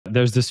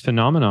there's this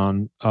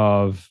phenomenon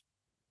of,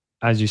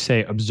 as you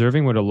say,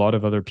 observing what a lot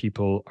of other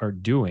people are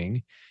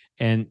doing.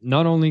 And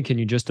not only can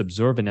you just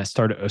observe and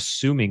start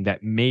assuming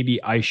that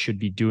maybe I should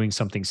be doing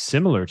something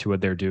similar to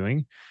what they're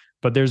doing,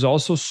 but there's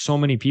also so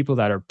many people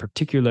that are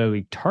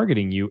particularly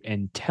targeting you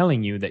and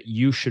telling you that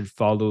you should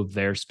follow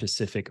their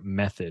specific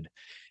method.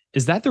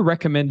 Is that the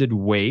recommended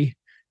way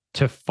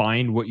to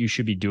find what you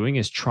should be doing,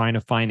 is trying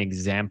to find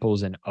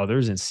examples in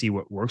others and see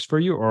what works for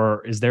you?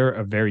 Or is there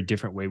a very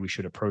different way we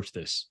should approach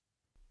this?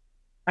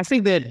 I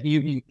think that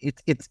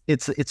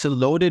it's a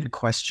loaded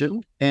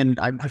question, and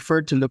I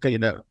prefer to look at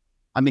it.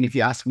 I mean, if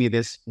you asked me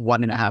this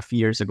 1.5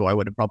 years ago, I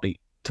would have probably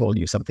told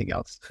you something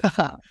else.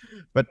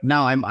 But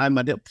now I'm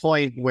at a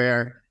point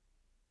where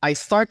I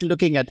start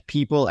looking at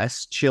people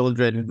as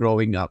children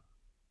growing up.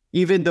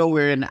 Even though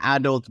we're an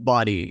adult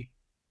body,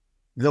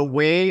 the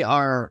way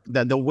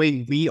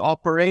we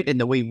operate and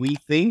the way we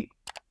think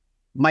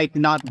might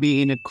not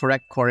be in a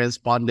correct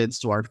correspondence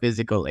to our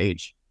physical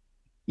age.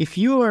 If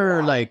you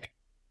are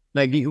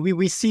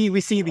we see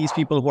these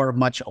people who are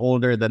much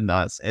older than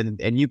us,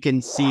 and you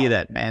can see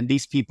that, man,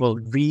 these people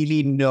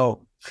really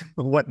know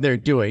what they're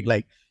doing.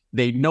 Like,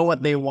 they know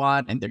what they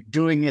want and they're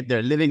doing it.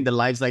 They're living the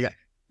lives like that.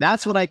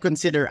 That's what I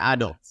consider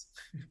adults.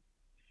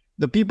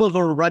 The people who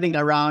are running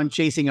around,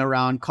 chasing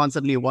around,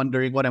 constantly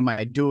wondering, what am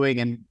I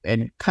doing?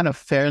 And kind of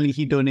fairly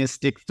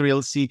hedonistic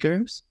thrill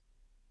seekers,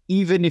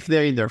 even if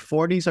they're in their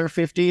 40s or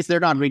 50s, they're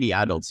not really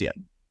adults yet.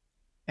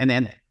 And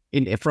then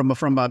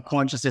from a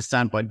consciousness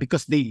standpoint,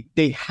 because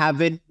they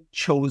haven't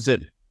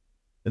chosen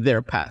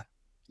their path.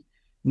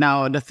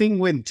 Now, the thing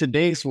with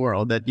today's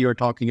world that you're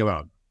talking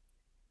about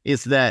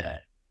is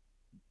that,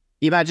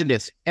 imagine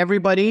this,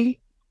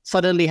 everybody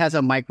suddenly has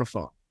a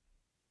microphone.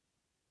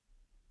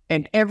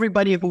 And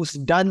everybody who's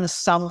done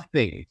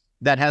something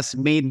that has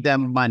made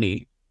them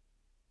money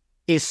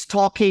is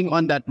talking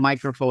on that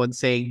microphone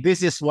saying,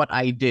 this is what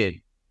I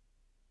did.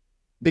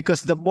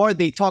 Because the more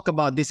they talk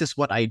about this is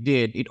what I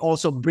did, it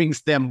also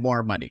brings them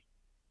more money.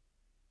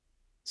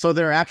 So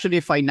they're actually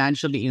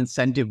financially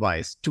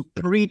incentivized to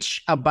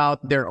preach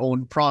about their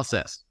own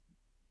process.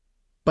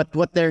 But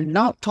what they're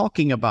not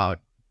talking about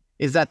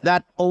is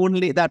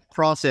that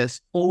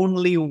process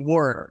only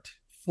worked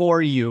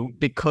for you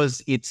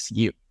because it's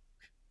you.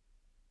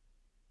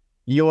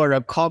 You are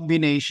a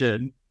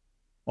combination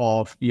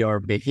of your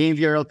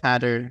behavioral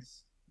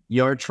patterns,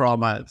 your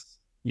traumas,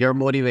 your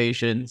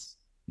motivations,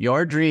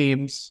 your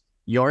dreams,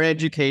 your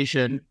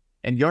education,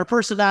 and your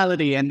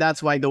personality. And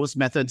that's why those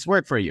methods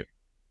work for you.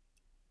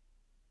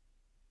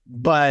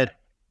 But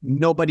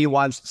nobody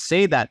wants to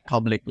say that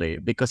publicly,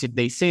 because if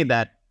they say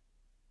that,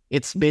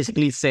 it's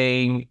basically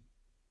saying,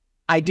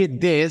 I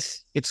did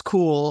this, it's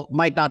cool,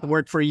 might not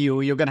work for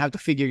you, you're going to have to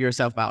figure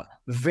yourself out.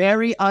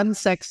 Very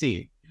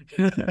unsexy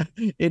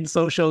in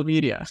social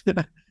media.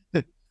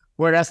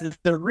 Whereas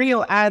the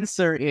real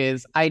answer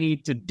is, I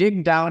need to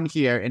dig down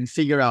here and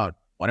figure out,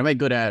 what am I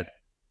good at?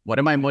 What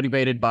am I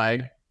motivated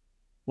by?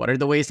 What are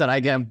the ways that I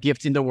get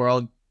gifts in the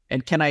world?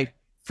 And can I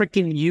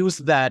freaking use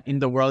that in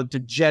the world to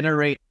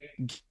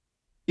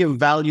give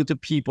value to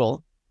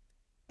people?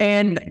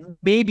 And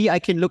maybe I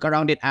can look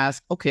around and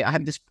ask, okay, I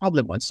have this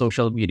problem on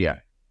social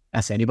media.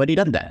 Has anybody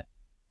done that?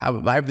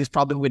 I have this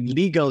problem with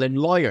legal and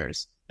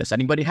lawyers. Does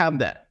anybody have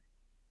that?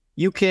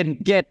 You can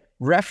get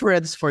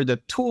reference for the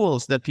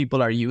tools that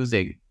people are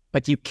using,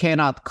 but you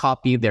cannot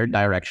copy their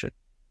direction.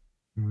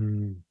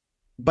 Mm.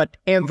 But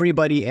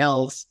everybody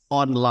else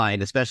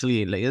online,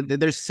 especially,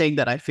 they're saying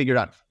that I figured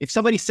out, if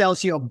somebody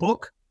sells you a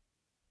book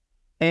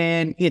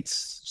and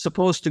it's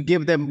supposed to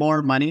give them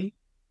more money,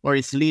 or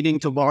it's leading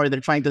to more,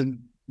 they're trying to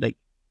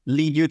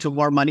lead you to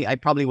more money, I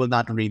probably will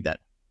not read that,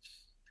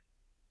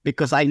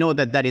 because I know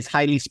that is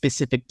highly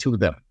specific to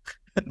them.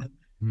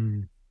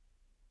 Mm.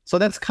 So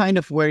that's kind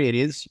of where it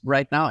is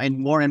right now. And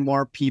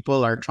more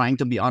people are trying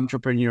to be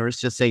entrepreneurs,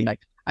 just saying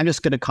I'm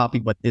just going to copy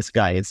what this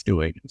guy is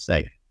doing. It's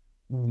like,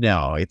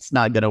 no, it's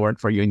not going to work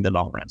for you in the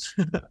long run.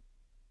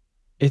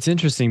 It's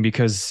interesting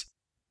because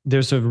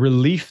there's a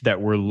relief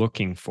that we're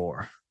looking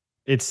for.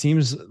 It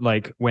seems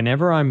like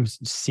whenever I'm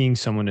seeing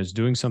someone is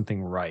doing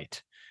something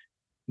right,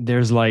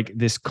 there's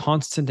this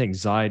constant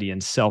anxiety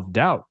and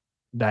self-doubt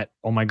that,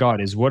 oh my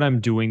God, is what I'm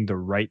doing the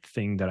right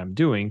thing that I'm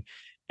doing?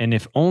 And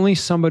if only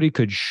somebody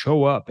could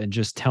show up and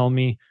just tell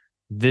me,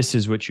 this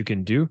is what you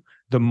can do.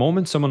 The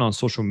moment someone on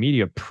social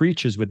media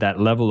preaches with that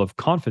level of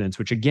confidence,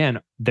 which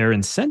again, they're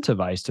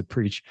incentivized to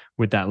preach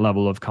with that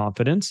level of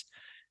confidence,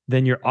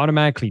 then you're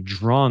automatically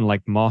drawn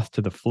like moth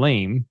to the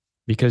flame,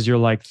 because you're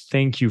like,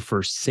 thank you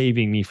for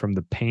saving me from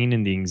the pain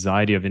and the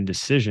anxiety of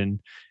indecision.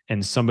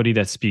 And somebody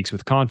that speaks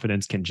with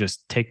confidence can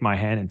just take my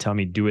hand and tell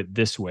me, do it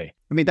this way.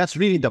 I mean, that's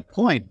really the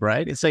point,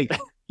 right? It's like,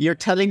 you're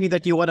telling me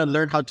that you want to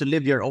learn how to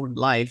live your own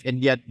life,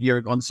 and yet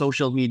you're on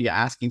social media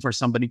asking for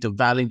somebody to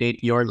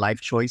validate your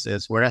life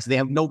choices, whereas they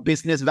have no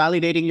business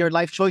validating your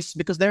life choices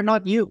because they're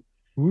not you.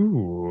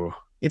 Ooh.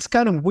 It's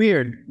kind of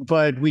weird,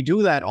 but we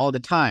do that all the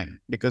time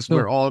because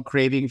we're all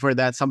craving for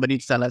that. Somebody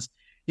tell us,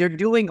 you're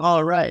doing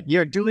all right.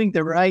 You're doing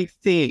the right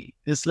thing.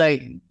 It's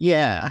like,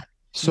 yeah,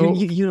 So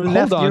You hold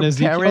left on, your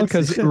Ezekiel, parents.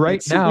 because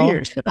It's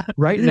weird.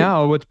 right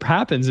now, what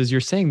happens is you're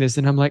saying this,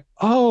 and I'm like,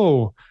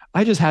 oh,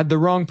 I just had the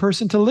wrong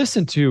person to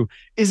listen to.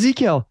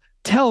 Ezekiel,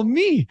 tell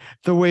me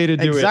the way to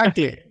do it.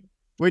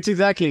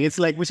 Exactly. It's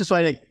like, which is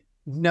why, like,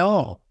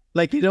 no,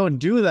 like, you don't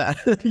do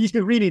that.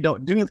 You really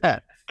don't do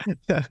that.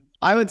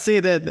 I would say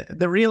that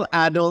the real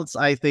adults,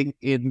 I think,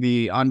 in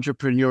the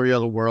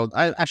entrepreneurial world,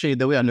 actually,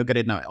 the way I look at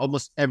it now,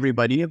 almost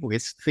everybody who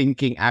is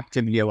thinking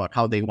actively about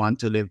how they want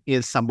to live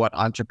is somewhat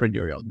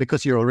entrepreneurial,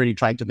 because you're already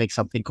trying to make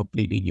something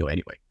completely new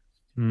anyway.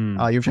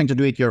 You're trying to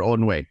do it your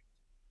own way.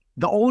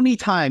 The only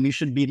time you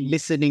should be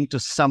listening to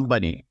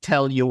somebody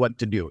tell you what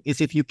to do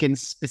is if you can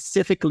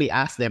specifically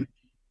ask them,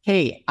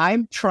 hey,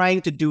 I'm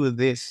trying to do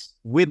this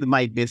with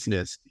my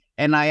business,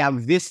 and I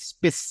have this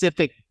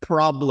specific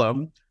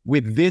problem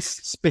with this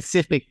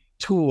specific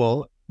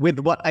tool with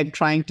what I'm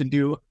trying to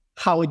do.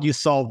 How would you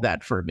solve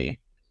that for me?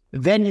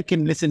 Then you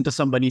can listen to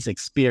somebody's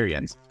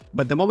experience.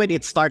 But the moment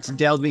it starts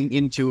delving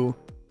into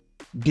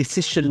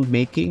decision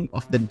making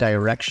of the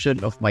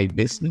direction of my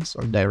business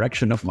or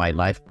direction of my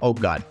life, oh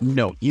God,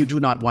 no, you do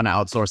not want to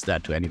outsource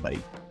that to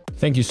anybody.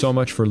 Thank you so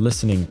much for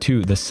listening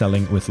to the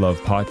Selling with Love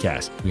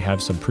podcast. We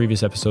have some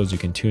previous episodes you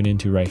can tune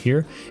into right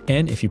here.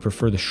 And if you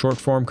prefer the short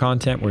form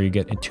content where you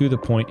get to the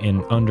point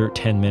in under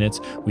 10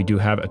 minutes, we do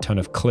have a ton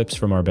of clips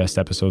from our best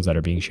episodes that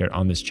are being shared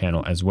on this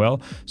channel as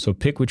well. So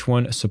pick which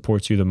one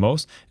supports you the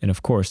most. And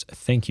of course,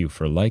 thank you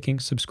for liking,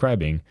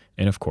 subscribing,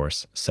 and of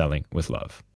course, selling with love.